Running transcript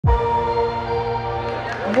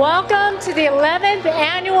Welcome to the 11th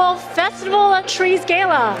Annual Festival of Trees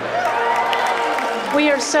Gala. We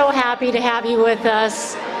are so happy to have you with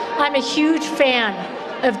us. I'm a huge fan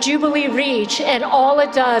of Jubilee Reach and all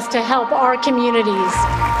it does to help our communities.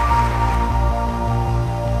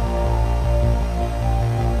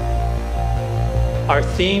 Our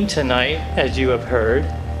theme tonight, as you have heard,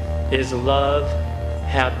 is Love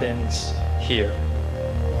Happens Here.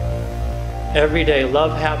 Every day,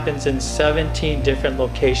 love happens in 17 different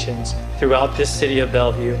locations throughout this city of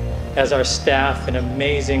Bellevue as our staff and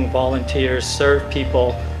amazing volunteers serve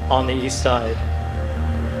people on the east side.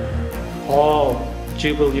 All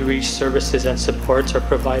Jubilee Reach services and supports are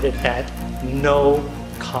provided at no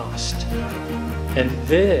cost. And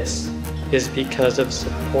this is because of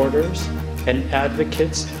supporters and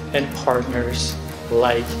advocates and partners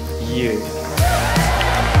like you.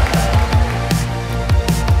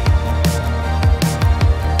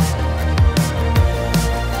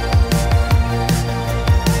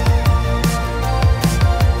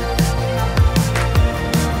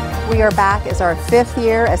 We are back as our 5th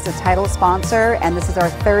year as the title sponsor, and this is our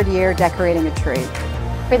 3rd year decorating a tree.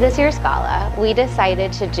 For this year's gala, we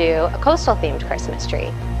decided to do a coastal themed Christmas tree.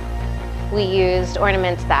 We used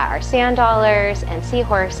ornaments that are sand dollars and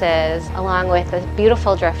seahorses, along with a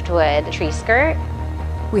beautiful driftwood tree skirt.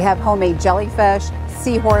 We have homemade jellyfish,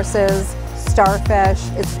 seahorses, starfish.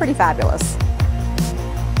 It's pretty fabulous.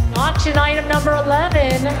 Auction item number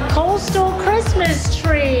 11, Coastal Christmas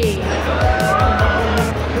Tree.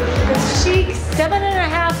 The chic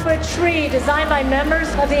 7.5-foot tree designed by members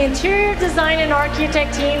of the interior design and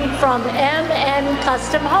architect team from MN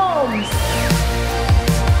Custom Homes.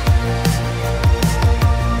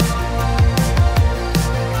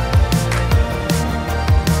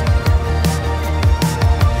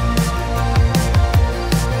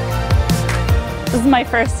 This is my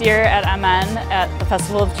first year at MN at the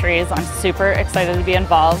Festival of Trees. I'm super excited to be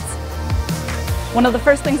involved. One of the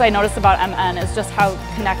first things I noticed about MN is just how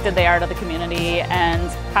connected they are to the community and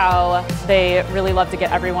how they really love to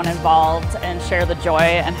get everyone involved and share the joy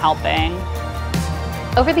and helping.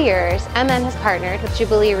 Over the years, MN has partnered with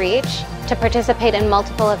Jubilee Reach to participate in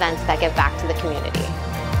multiple events that give back to the community.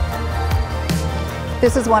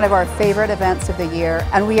 This is one of our favorite events of the year,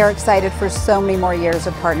 and we are excited for so many more years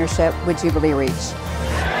of partnership with Jubilee Reach.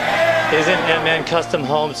 Isn't MN Custom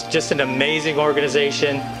Homes just an amazing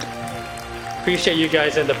organization? Appreciate you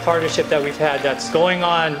guys and the partnership that we've had that's going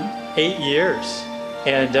on 8 years.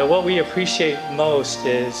 And what we appreciate most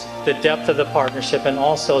is the depth of the partnership and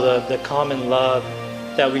also the common love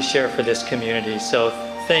that we share for this community. So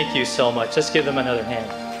thank you so much. Let's give them another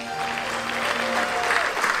hand.